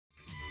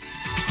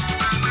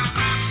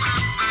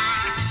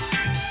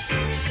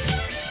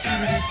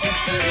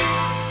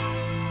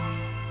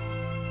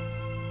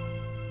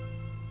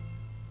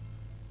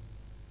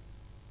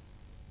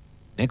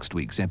Next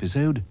week's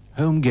episode,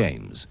 Home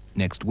Games,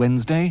 next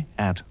Wednesday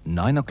at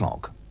 9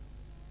 o'clock.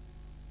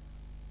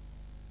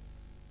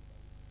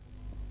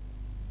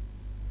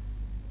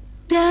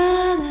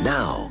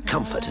 Now,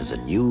 comfort is a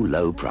new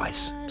low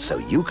price, so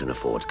you can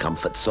afford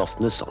comfort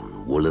softness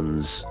on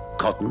woolens,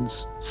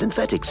 cottons,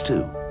 synthetics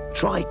too.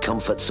 Try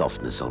comfort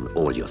softness on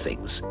all your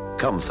things.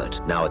 Comfort,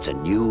 now at a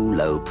new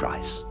low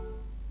price.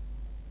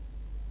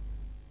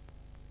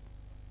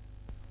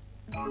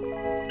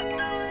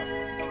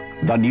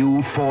 The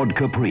new Ford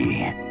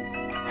Capri.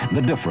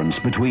 The difference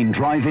between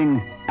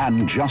driving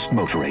and just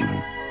motoring.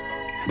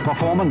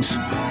 Performance,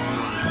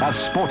 as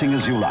sporting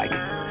as you like.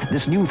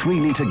 This new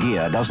 3-litre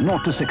gear does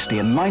 0 to 60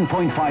 in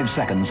 9.5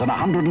 seconds at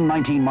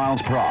 119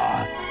 miles per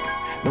hour.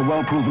 The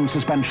well-proven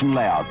suspension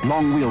layout,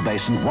 long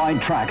wheelbase and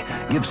wide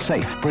track give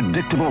safe,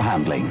 predictable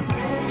handling.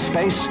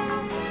 Space?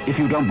 If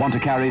you don't want to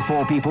carry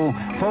 4 people,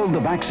 fold the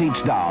back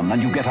seats down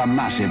and you get a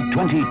massive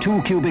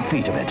 22 cubic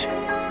feet of it.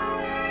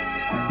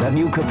 The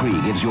new Capri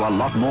gives you a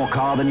lot more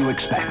car than you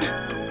expect.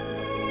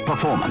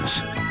 Performance,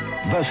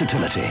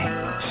 versatility,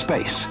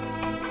 space.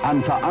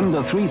 And for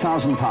under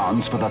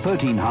 £3,000 for the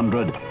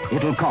 1300,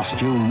 it'll cost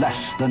you less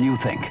than you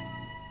think.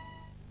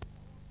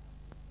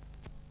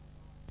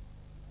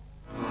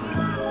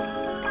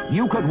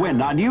 You could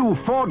win a new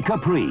Ford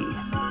Capri.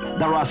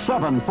 There are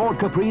 7 Ford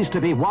Capris to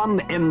be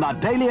won in the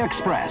Daily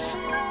Express.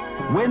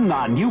 Win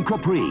a new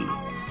Capri.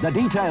 The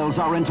details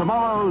are in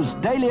tomorrow's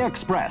Daily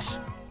Express.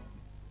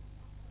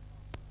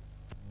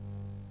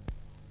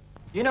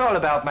 You know all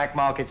about Mac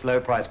Market's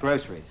low-price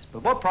groceries,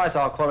 but what price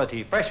are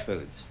quality fresh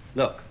foods?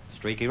 Look,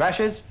 streaky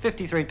rashers,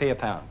 53p a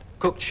pound.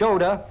 Cooked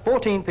shoulder,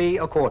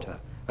 14p a quarter.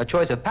 A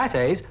choice of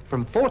pâtés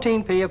from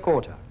 14p a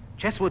quarter.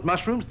 Chesswood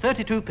mushrooms,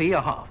 32p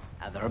a half.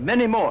 And there are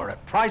many more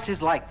at prices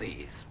like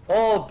these.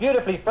 All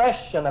beautifully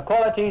fresh and the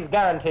quality's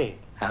guaranteed.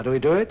 How do we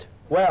do it?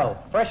 Well,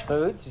 fresh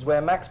foods is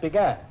where Mac's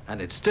began.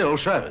 And it still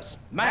shows.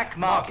 Mac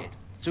Market.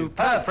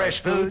 Superb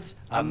fresh foods,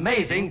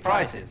 amazing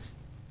prices.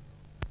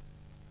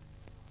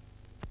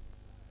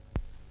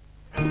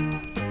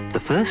 The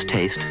first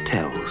taste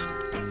tells.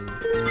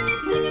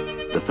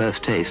 The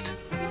first taste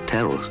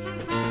tells.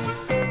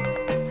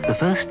 The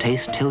first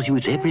taste tells you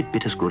it's every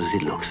bit as good as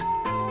it looks.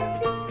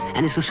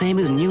 And it's the same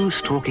as new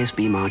Stork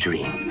SB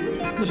margarine.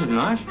 This is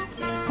nice.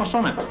 What's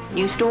on it?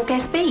 New Stork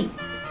SB.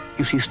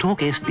 You see, Stork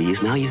SB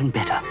is now even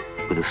better,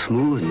 with a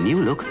smooth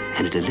new look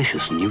and a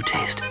delicious new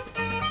taste.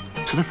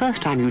 So the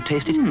first time you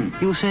taste it,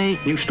 you'll say,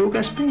 New Stork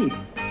SB.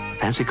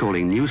 Fancy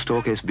calling new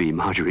Stork SB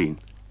margarine.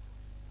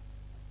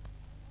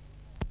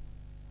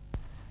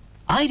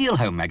 Ideal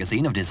Home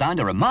magazine have designed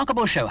a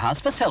remarkable show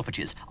house for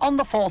Selfridges on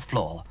the 4th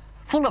floor,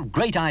 full of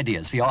great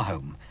ideas for your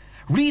home.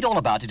 Read all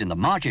about it in the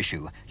March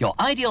issue, Your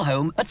Ideal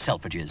Home at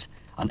Selfridges,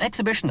 an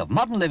exhibition of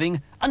modern living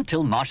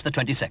until March the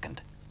 22nd.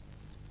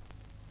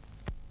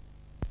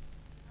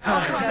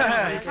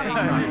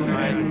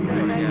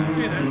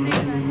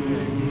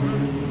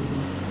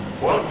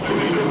 What do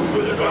we do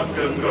with a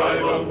drunken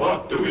driver?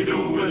 What do we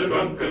do with a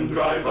drunken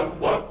driver?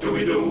 What do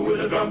we do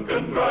with a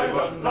drunken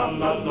driver? La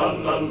la la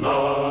la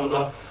la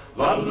la.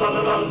 La la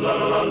la la la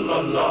la la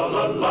la la la la la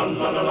la.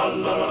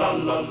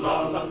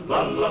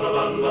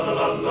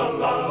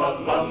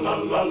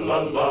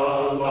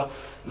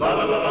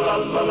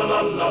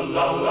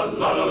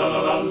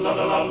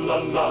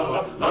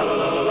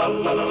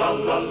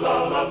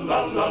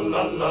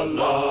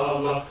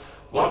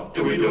 What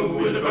do we do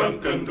with a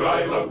drunken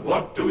driver?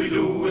 What do we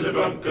do with a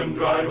drunken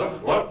driver?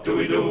 What do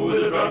we do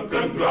with a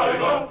drunken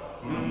driver?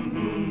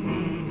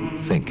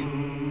 Think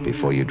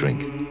before you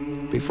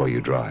drink, before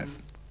you drive.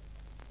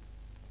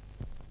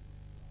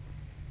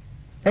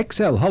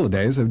 XL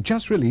Holidays have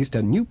just released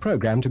a new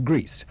program to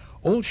Greece.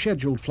 All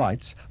scheduled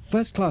flights,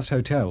 first-class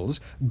hotels,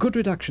 good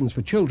reductions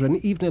for children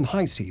even in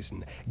high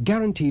season,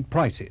 guaranteed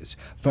prices.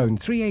 Phone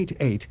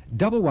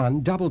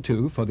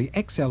 388-1122 for the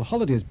XL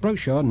Holidays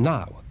brochure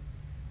now.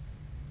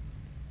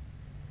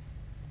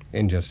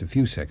 In just a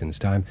few seconds'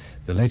 time,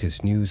 the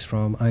latest news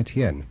from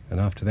ITN, and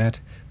after that,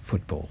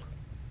 football.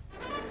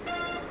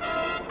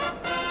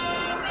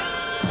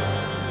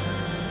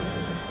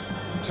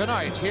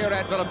 Tonight, here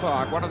at Villa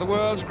Park, one of the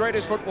world's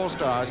greatest football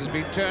stars has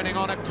been turning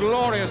on a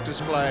glorious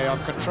display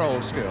of control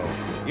skill.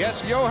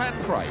 Yes, Johan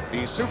Cruyff,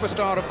 the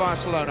superstar of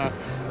Barcelona,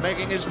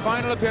 making his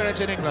final appearance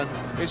in England,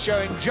 is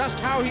showing just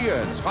how he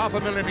earns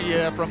 £500,000 a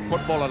year from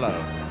football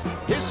alone.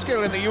 His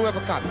skill in the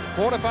UEFA Cup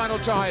quarter-final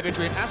tie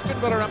between Aston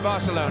Villa and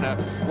Barcelona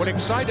will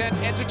excite and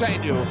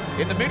entertain you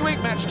in the midweek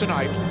match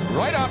tonight,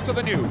 right after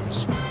the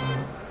news.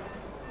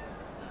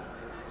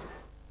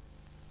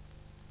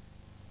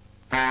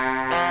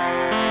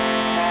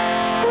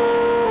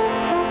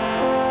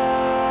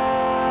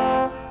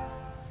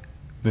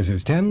 This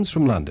is Thames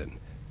from London.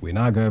 We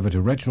now go over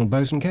to Reginald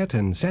Bosanquet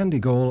and Sandy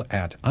Gall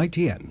at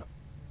ITN.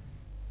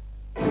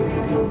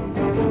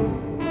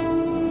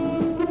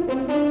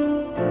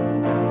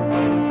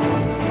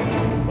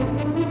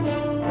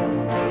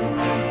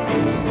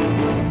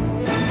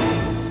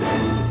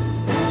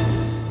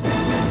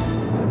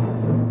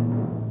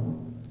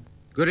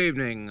 Good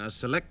evening. A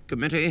select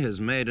committee has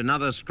made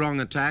another strong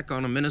attack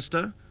on a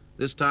minister.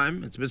 This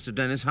time it's Mr.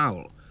 Dennis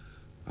Howell.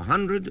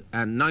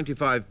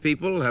 195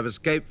 people have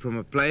escaped from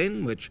a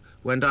plane which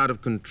went out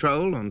of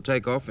control on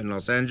takeoff in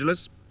Los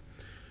Angeles.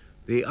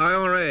 The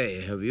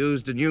IRA have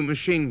used a new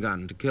machine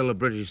gun to kill a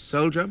British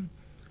soldier.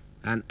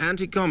 An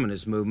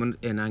anti-communist movement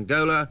in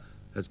Angola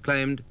has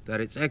claimed that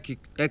it's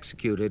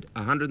executed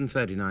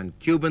 139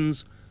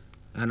 Cubans,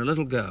 and a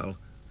little girl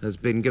has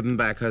been given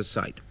back her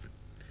sight.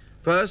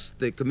 First,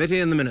 the committee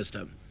and the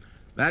minister.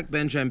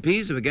 Backbench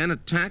MPs have again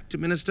attacked the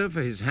minister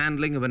for his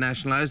handling of a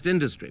nationalised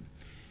industry.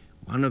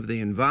 One of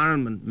the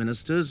environment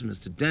ministers,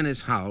 Mr.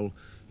 Dennis Howell,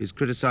 is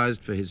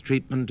criticised for his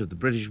treatment of the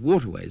British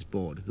Waterways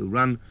Board, who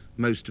run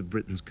most of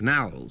Britain's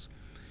canals.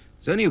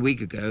 It's only a week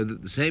ago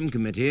that the same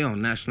committee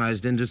on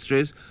nationalised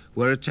industries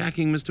were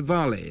attacking Mr.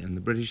 Varley and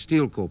the British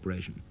Steel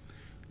Corporation.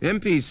 The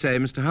MPs say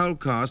Mr. Howell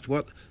cast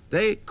what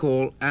they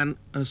call an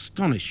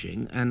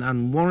astonishing and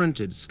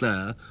unwarranted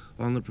slur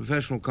on the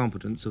professional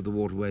competence of the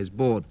Waterways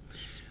Board.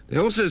 They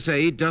also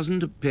say he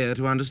doesn't appear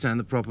to understand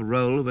the proper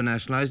role of a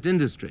nationalised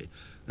industry,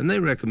 and they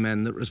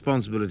recommend that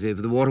responsibility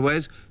for the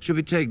waterways should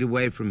be taken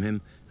away from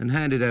him and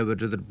handed over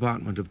to the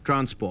Department of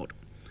Transport.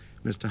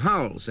 Mr.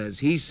 Howell says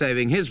he's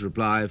saving his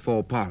reply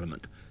for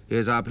Parliament.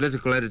 Here's our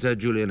political editor,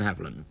 Julian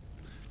Haviland.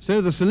 So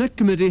the Select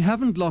Committee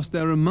haven't lost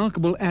their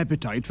remarkable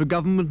appetite for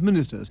government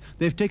ministers.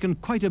 They've taken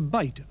quite a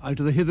bite out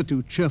of the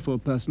hitherto cheerful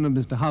person of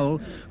Mr. Howell,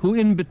 who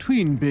in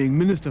between being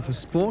Minister for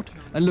Sport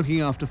and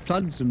looking after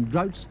floods and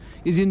droughts,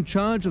 is in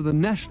charge of the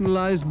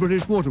nationalised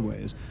British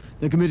waterways.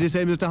 The committee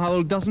say Mr.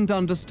 Howell doesn't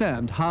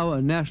understand how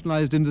a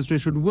nationalised industry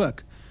should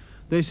work.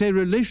 They say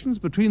relations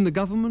between the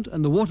government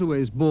and the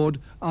Waterways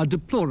Board are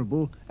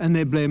deplorable, and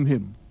they blame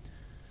him.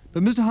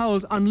 But Mr.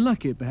 Howell's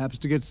unlucky, perhaps,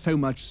 to get so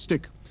much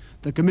stick.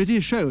 The committee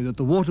show that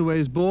the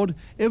Waterways Board,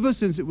 ever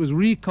since it was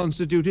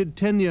reconstituted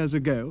 10 years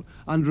ago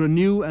under a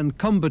new and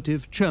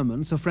combative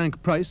chairman, Sir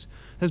Frank Price,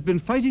 has been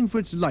fighting for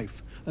its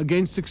life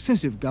against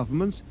successive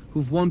governments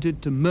who've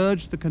wanted to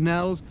merge the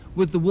canals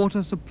with the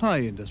water supply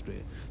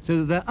industry, so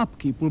that their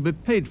upkeep will be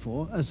paid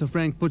for, as Sir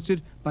Frank puts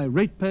it, by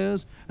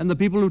ratepayers and the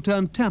people who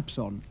turn taps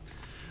on.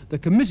 The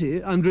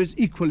committee, under its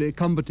equally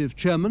combative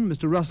chairman,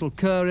 Mr. Russell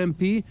Kerr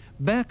MP,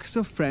 backs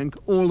Sir Frank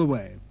all the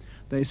way.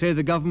 They say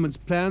the government's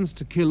plans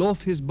to kill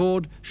off his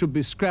board should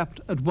be scrapped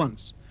at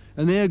once,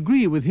 and they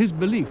agree with his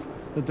belief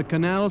that the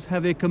canals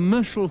have a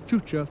commercial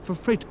future for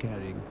freight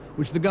carrying,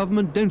 which the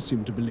government don't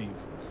seem to believe.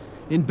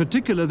 In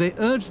particular, they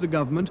urge the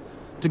government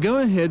to go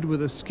ahead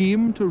with a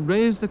scheme to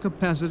raise the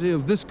capacity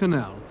of this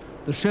canal,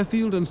 the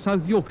Sheffield and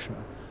South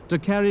Yorkshire, to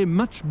carry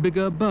much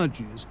bigger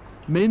barges,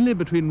 mainly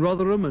between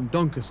Rotherham and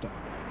Doncaster.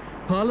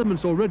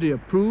 Parliament's already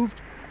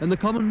approved, and the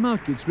common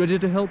market's ready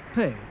to help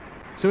pay.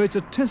 So it's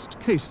a test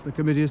case, the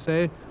committee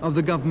say, of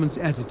the government's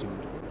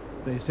attitude.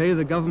 They say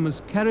the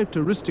government's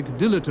characteristic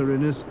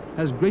dilatoriness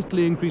has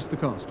greatly increased the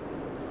cost.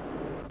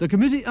 The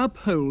committee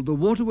uphold the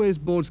Waterways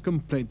Board's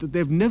complaint that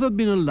they've never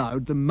been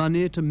allowed the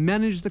money to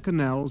manage the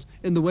canals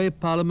in the way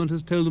Parliament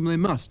has told them they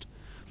must.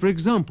 For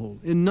example,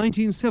 in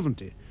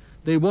 1970,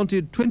 they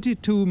wanted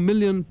 £22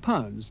 million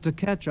to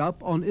catch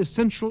up on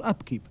essential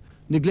upkeep,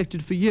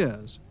 neglected for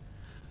years.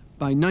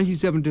 By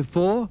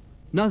 1974,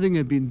 nothing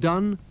had been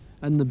done,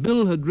 and the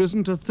bill had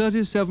risen to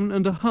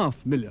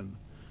 £37.5 million.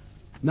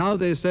 Now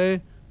they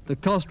say the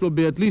cost will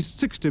be at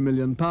least £60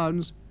 million.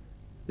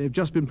 They've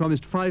just been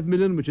promised £5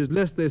 million, which is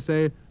less, they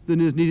say, than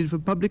is needed for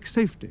public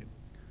safety.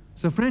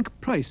 Sir Frank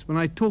Price, when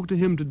I talked to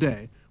him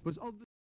today, was obviously